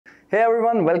Hey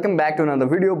everyone, welcome back to another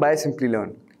video by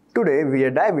Simplilearn. Today we are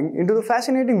diving into the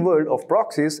fascinating world of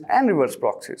proxies and reverse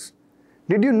proxies.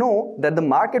 Did you know that the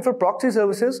market for proxy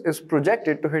services is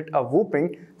projected to hit a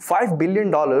whopping $5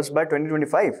 billion by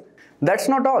 2025? That's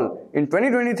not all. In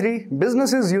 2023,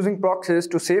 businesses using proxies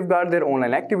to safeguard their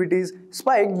online activities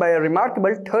spiked by a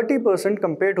remarkable 30%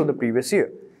 compared to the previous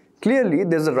year. Clearly,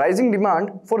 there's a rising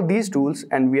demand for these tools,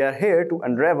 and we are here to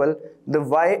unravel the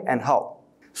why and how.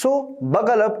 So,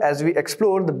 buckle up as we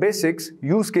explore the basics,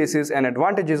 use cases and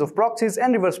advantages of proxies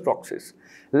and reverse proxies.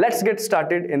 Let's get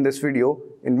started in this video,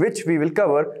 in which we will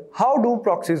cover how do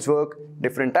proxies work,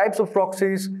 different types of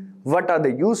proxies, what are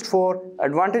they used for,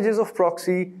 advantages of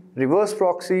proxy, reverse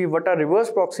proxy, what are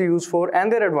reverse proxy used for and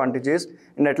their advantages,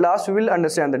 and at last we will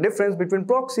understand the difference between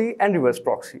proxy and reverse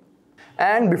proxy.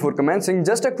 And before commencing,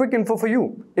 just a quick info for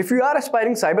you. If you are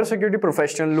aspiring cybersecurity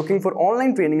professional looking for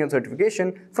online training and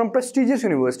certification from prestigious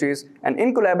universities and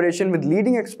in collaboration with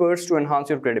leading experts to enhance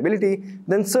your credibility,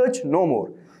 then search no more.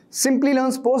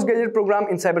 Simplilearn's postgraduate program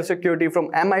in cybersecurity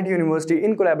from MIT University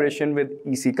in collaboration with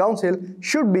EC Council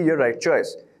should be your right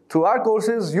choice. Through our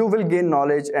courses, you will gain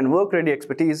knowledge and work-ready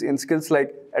expertise in skills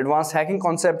like advanced hacking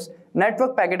concepts,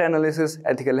 network packet analysis,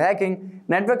 ethical hacking,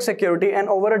 network security, and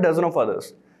over a dozen of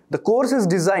others. The course is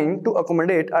designed to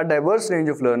accommodate a diverse range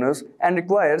of learners and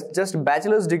requires just a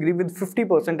bachelor's degree with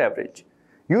 50% average.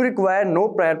 You require no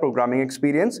prior programming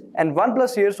experience, and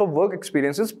 1+ years of work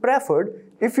experience is preferred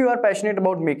if you are passionate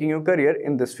about making your career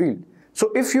in this field.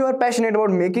 So if you are passionate about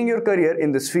making your career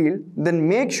in this field, then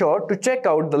make sure to check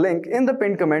out the link in the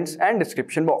pinned comments and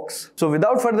description box. So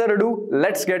without further ado,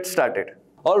 let's get started.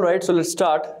 Alright, so let's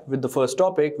start with the first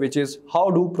topic, which is how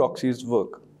do proxies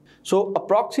work? So a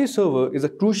proxy server is a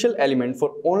crucial element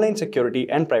for online security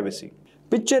and privacy.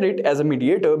 Picture it as a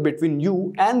mediator between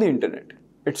you and the internet.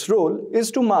 Its role is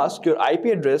to mask your IP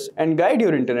address and guide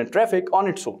your internet traffic on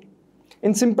its own.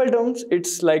 In simple terms,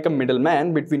 it's like a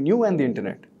middleman between you and the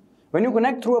internet. When you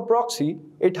connect through a proxy,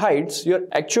 it hides your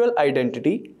actual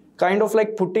identity, kind of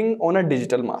like putting on a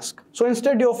digital mask. So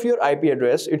instead of your IP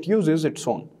address, it uses its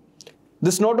own.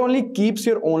 This not only keeps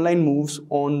your online moves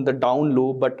on the down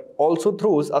low, but also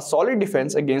throws a solid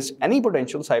defense against any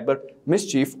potential cyber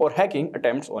mischief or hacking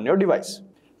attempts on your device.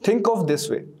 Think of this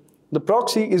way. The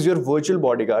proxy is your virtual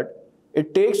bodyguard.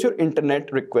 It takes your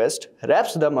internet requests,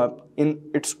 wraps them up in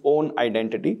its own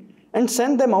identity, and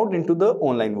sends them out into the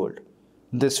online world.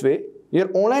 This way,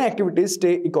 your online activities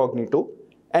stay incognito,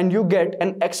 and you get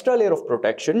an extra layer of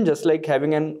protection, just like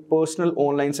having a personal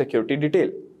online security detail.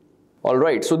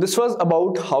 Alright, so this was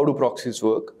about how do proxies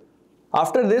work.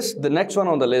 After this, the next one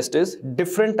on the list is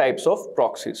different types of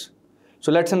proxies.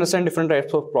 So let's understand different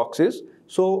types of proxies.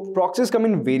 So proxies come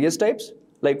in various types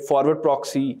like forward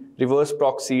proxy, reverse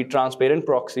proxy, transparent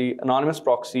proxy, anonymous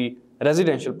proxy,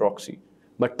 residential proxy.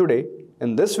 But today,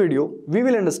 in this video, we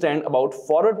will understand about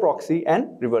forward proxy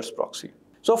and reverse proxy.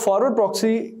 So forward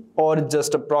proxy, or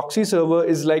just a proxy server,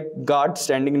 is like guard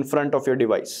standing in front of your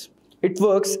device. It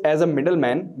works as a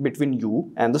middleman between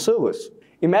you and the servers.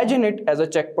 Imagine it as a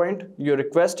checkpoint. Your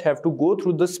requests have to go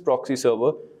through this proxy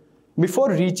server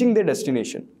before reaching their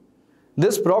destination.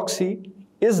 This proxy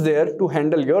is there to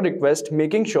handle your request,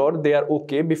 making sure they are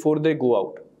okay before they go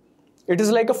out. It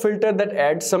is like a filter that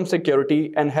adds some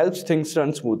security and helps things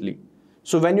run smoothly.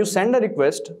 So when you send a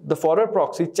request, the forward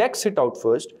proxy checks it out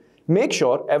first, make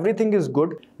sure everything is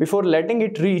good before letting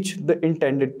it reach the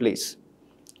intended place.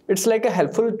 It's like a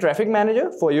helpful traffic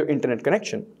manager for your internet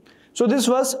connection. So this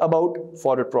was about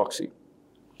forward proxy.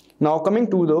 Now coming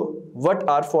to the what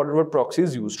are forward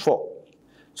proxies used for.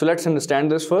 So let's understand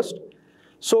this first.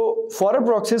 So forward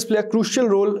proxies play a crucial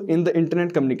role in the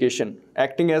internet communication,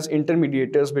 acting as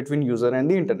intermediators between user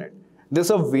and the internet. They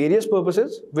serve various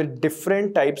purposes with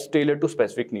different types tailored to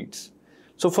specific needs.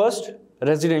 So first,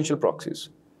 residential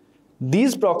proxies.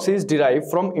 These proxies derive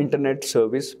from internet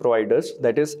service providers,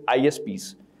 that is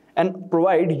ISPs, and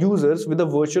provide users with a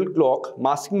virtual clock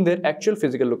masking their actual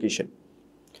physical location.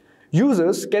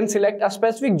 Users can select a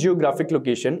specific geographic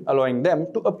location, allowing them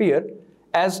to appear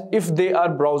as if they are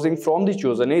browsing from the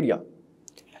chosen area.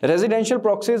 Residential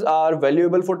proxies are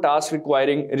valuable for tasks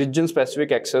requiring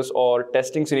region-specific access or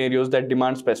testing scenarios that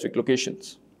demand specific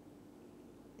locations.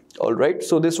 Alright,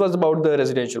 so this was about the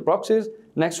residential proxies.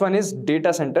 Next one is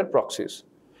data center proxies.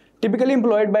 Typically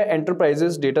employed by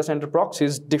enterprises, data center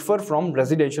proxies differ from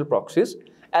residential proxies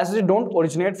as they don't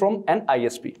originate from an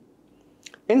ISP.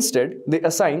 Instead, they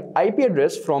assign IP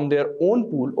address from their own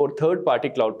pool or third-party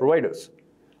cloud providers.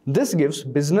 This gives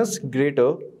business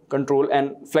greater control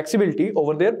and flexibility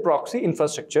over their proxy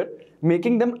infrastructure,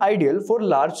 making them ideal for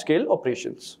large-scale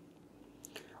operations.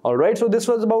 Alright, so this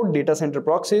was about data center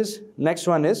proxies. Next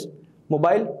one is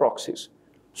mobile proxies.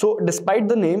 So despite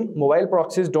the name, mobile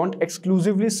proxies don't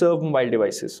exclusively serve mobile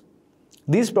devices.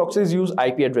 These proxies use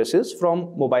IP addresses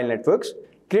from mobile networks,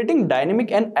 creating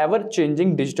dynamic and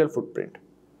ever-changing digital footprint.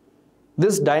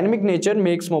 This dynamic nature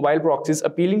makes mobile proxies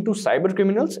appealing to cyber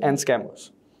criminals and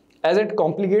scammers, as it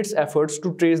complicates efforts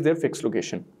to trace their fixed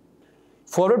location.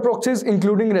 Forward proxies,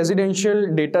 including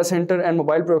residential, data center, and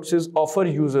mobile proxies, offer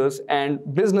users and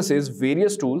businesses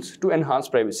various tools to enhance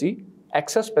privacy,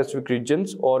 access specific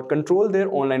regions, or control their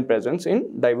online presence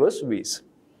in diverse ways.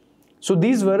 So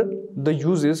these were the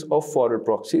uses of forward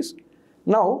proxies.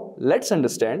 Now let's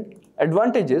understand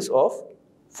advantages of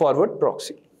forward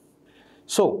proxy.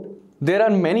 So there are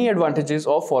many advantages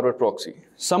of forward proxy.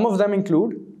 Some of them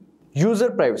include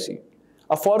user privacy.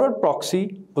 A forward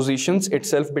proxy positions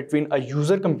itself between a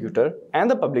user computer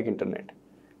and the public internet,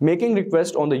 making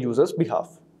requests on the user's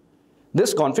behalf.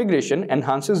 This configuration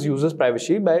enhances users'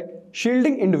 privacy by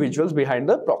shielding individuals behind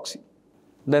the proxy.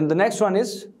 Then the next one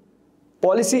is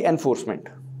policy enforcement.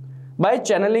 By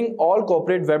channeling all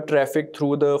corporate web traffic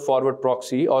through the forward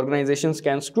proxy, organizations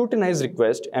can scrutinize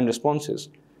requests and responses,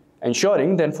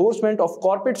 ensuring the enforcement of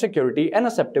corporate security and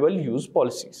acceptable use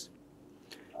policies.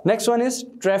 Next one is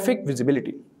traffic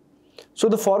visibility. So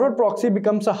the forward proxy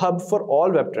becomes a hub for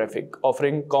all web traffic,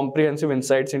 offering comprehensive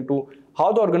insights into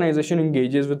how the organization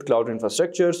engages with cloud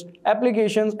infrastructures,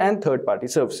 applications, and third-party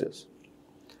services.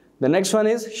 The next one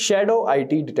is shadow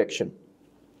IT detection.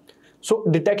 So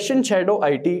detection shadow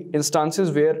IT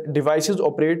instances where devices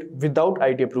operate without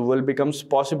IT approval becomes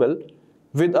possible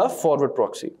with a forward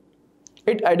proxy.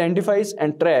 It identifies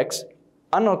and tracks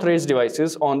unauthorized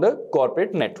devices on the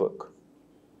corporate network.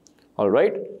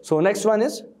 Alright, so next one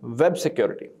is web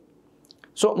security.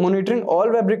 So monitoring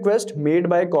all web requests made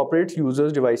by corporate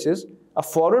users' devices, a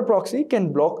forward proxy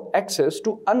can block access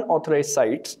to unauthorized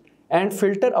sites and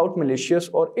filter out malicious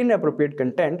or inappropriate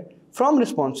content from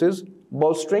responses,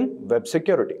 bolstering web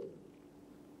security.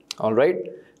 Alright,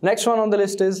 next one on the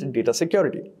list is data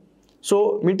security.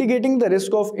 So mitigating the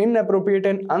risk of inappropriate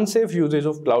and unsafe usage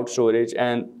of cloud storage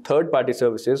and third-party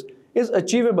services is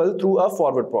achievable through a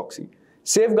forward proxy,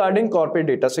 safeguarding corporate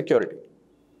data security.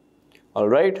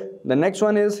 Alright, the next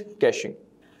one is caching.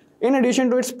 In addition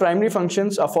to its primary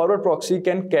functions, a forward proxy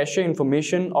can cache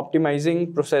information,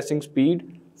 optimizing processing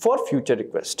speed for future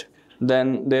requests.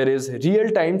 Then there is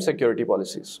real-time security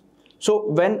policies. So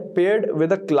when paired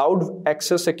with a cloud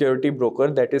access security broker,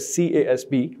 that is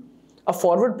CASB, a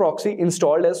forward proxy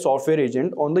installed as software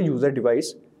agent on the user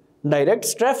device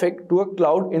directs traffic to a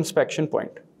cloud inspection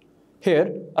point.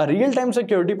 Here, a real-time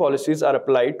security policies are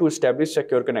applied to establish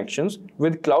secure connections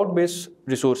with cloud-based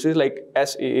resources like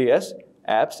SaaS,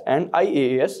 apps, and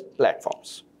IaaS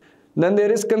platforms. Then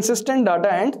there is consistent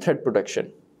data and threat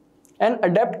protection. An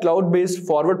adept cloud-based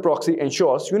forward proxy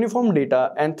ensures uniform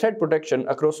data and threat protection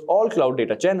across all cloud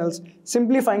data channels,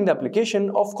 simplifying the application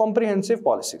of comprehensive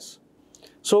policies.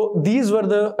 So these were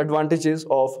the advantages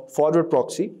of forward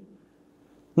proxy.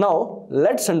 Now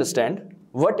let's understand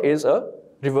what is a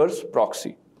reverse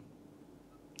proxy.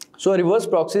 So a reverse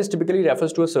proxy typically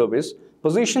refers to a service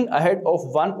positioned ahead of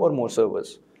one or more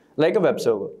servers, like a web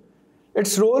server.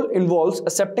 Its role involves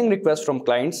accepting requests from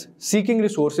clients, seeking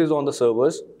resources on the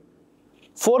servers.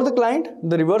 For the client,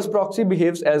 the reverse proxy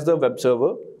behaves as the web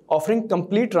server, offering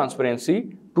complete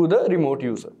transparency to the remote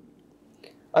user.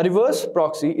 A reverse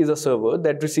proxy is a server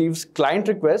that receives client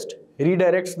request,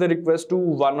 redirects the request to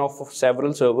one of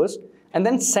several servers, and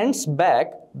then sends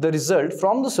back the result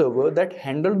from the server that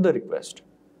handled the request.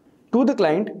 To the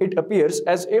client, it appears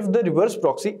as if the reverse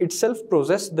proxy itself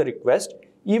processed the request,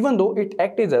 even though it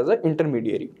acted as an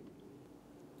intermediary.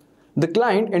 The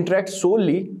client interacts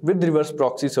solely with the reverse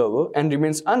proxy server and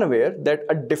remains unaware that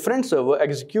a different server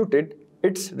executed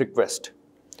its request.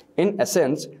 In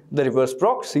essence, the reverse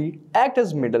proxy acts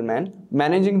as middleman,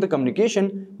 managing the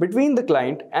communication between the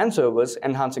client and servers,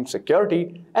 enhancing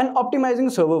security and optimizing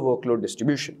server workload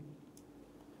distribution.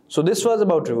 So this was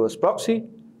about reverse proxy.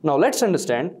 Now let's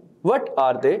understand what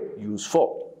are they used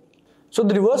for. So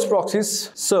the reverse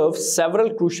proxies serve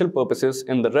several crucial purposes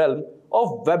in the realm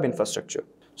of web infrastructure.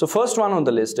 So first one on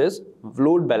the list is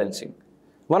load balancing.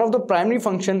 One of the primary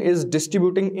functions is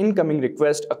distributing incoming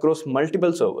requests across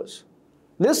multiple servers.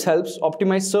 This helps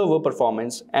optimize server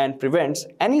performance and prevents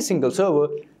any single server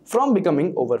from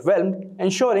becoming overwhelmed,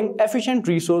 ensuring efficient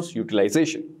resource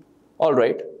utilization.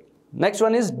 Alright, next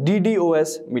one is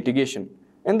DDoS mitigation.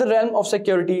 In the realm of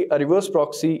security, a reverse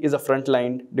proxy is a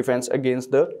frontline defense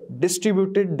against the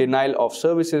distributed denial of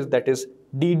services, that is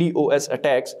DDoS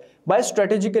attacks by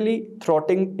strategically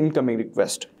thwarting incoming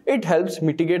requests. It helps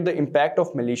mitigate the impact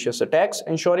of malicious attacks,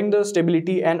 ensuring the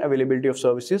stability and availability of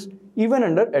services even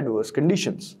under adverse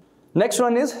conditions. Next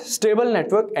one is stable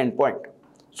network endpoint.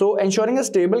 So ensuring a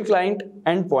stable client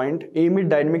endpoint amid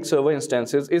dynamic server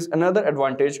instances is another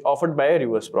advantage offered by a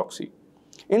reverse proxy.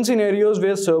 In scenarios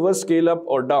where servers scale up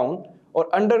or down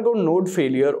or undergo node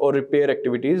failure or repair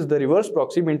activities, the reverse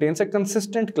proxy maintains a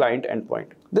consistent client endpoint.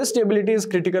 This stability is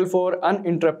critical for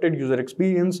uninterrupted user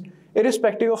experience,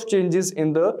 irrespective of changes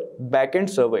in the backend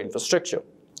server infrastructure.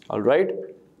 Alright,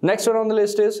 next one on the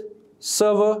list is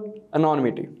server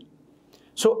anonymity.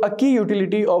 So a key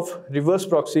utility of reverse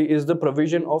proxy is the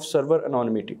provision of server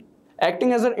anonymity.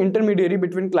 Acting as an intermediary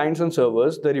between clients and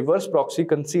servers, the reverse proxy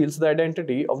conceals the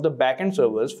identity of the backend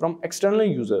servers from external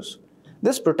users.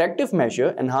 This protective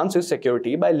measure enhances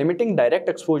security by limiting direct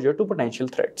exposure to potential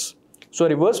threats. So a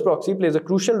reverse proxy plays a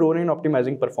crucial role in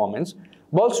optimizing performance,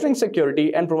 bolstering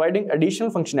security, and providing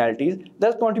additional functionalities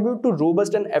that contribute to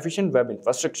robust and efficient web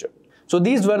infrastructure. So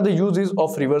these were the uses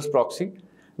of reverse proxy.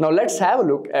 Now let's have a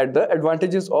look at the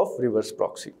advantages of reverse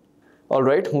proxy.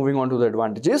 Alright, moving on to the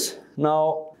advantages.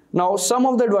 Now some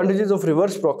of the advantages of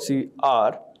reverse proxy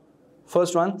are,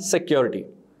 first one, security.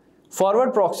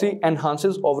 Forward proxy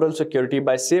enhances overall security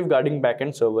by safeguarding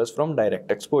backend servers from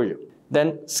direct exposure.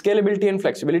 Then scalability and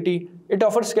flexibility. It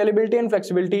offers scalability and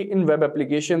flexibility in web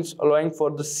applications, allowing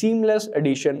for the seamless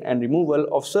addition and removal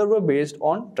of server based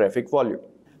on traffic volume.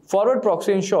 Forward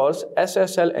proxy ensures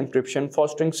SSL encryption,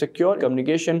 fostering secure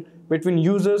communication between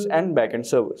users and backend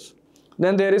servers.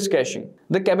 Then there is caching.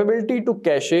 The capability to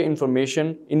cache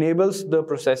information enables the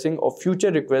processing of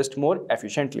future requests more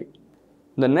efficiently.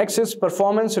 The next is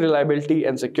performance, reliability,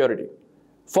 and security.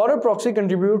 Forward proxy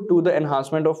contribute to the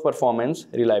enhancement of performance,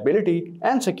 reliability,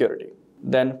 and security.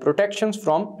 Then protections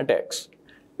from attacks.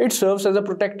 It serves as a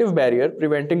protective barrier,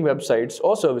 preventing websites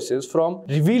or services from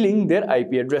revealing their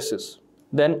IP addresses.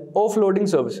 Then offloading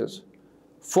services.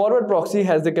 Forward proxy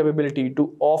has the capability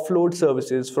to offload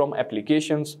services from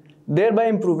applications, thereby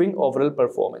improving overall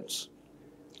performance.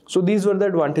 So these were the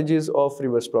advantages of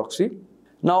reverse proxy.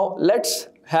 Now let's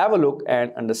have a look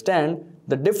and understand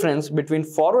the difference between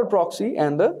forward proxy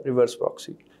and the reverse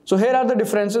proxy. So here are the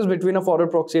differences between a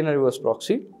forward proxy and a reverse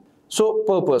proxy. So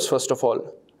purpose, first of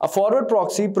all. A forward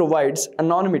proxy provides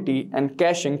anonymity and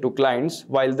caching to clients,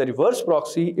 while the reverse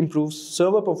proxy improves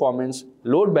server performance,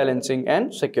 load balancing,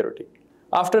 and security.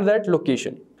 After that,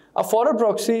 location. A forward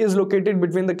proxy is located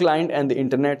between the client and the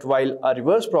internet, while a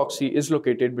reverse proxy is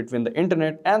located between the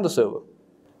internet and the server.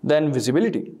 Then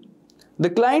visibility. The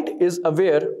client is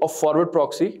aware of forward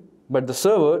proxy, but the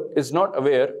server is not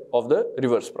aware of the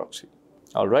reverse proxy.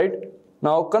 Alright.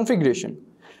 Now configuration.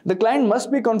 The client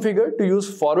must be configured to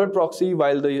use forward proxy,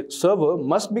 while the server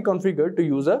must be configured to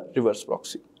use a reverse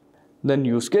proxy. Then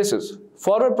use cases.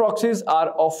 Forward proxies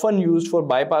are often used for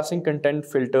bypassing content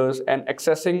filters and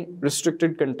accessing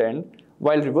restricted content,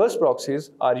 while reverse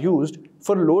proxies are used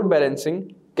for load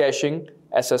balancing, caching,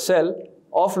 SSL,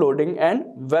 offloading, and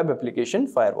web application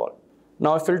firewall.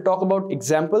 Now if we'll talk about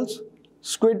examples,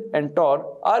 Squid and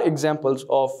Tor are examples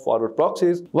of forward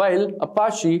proxies, while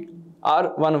Apache are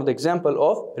one of the examples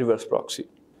of reverse proxy.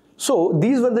 So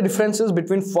these were the differences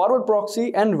between forward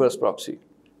proxy and reverse proxy.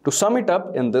 To sum it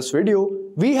up, in this video,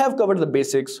 we have covered the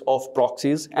basics of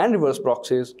proxies and reverse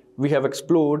proxies. We have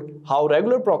explored how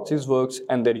regular proxies works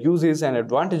and their uses and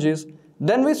advantages.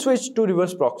 Then we switched to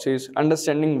reverse proxies,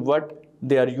 understanding what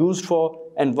they are used for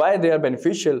and why they are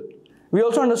beneficial. We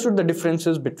also understood the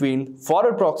differences between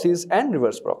forward proxies and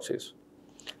reverse proxies.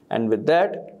 And with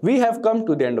that, we have come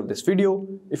to the end of this video.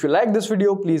 If you like this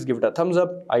video, please give it a thumbs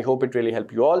up. I hope it really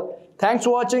helped you all. Thanks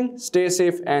for watching, stay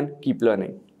safe and keep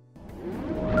learning.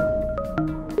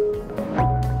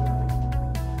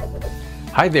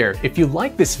 Hi there, if you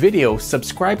like this video,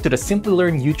 subscribe to the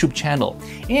Simplilearn YouTube channel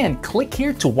and click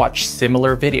here to watch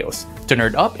similar videos. To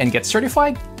nerd up and get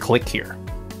certified, click here.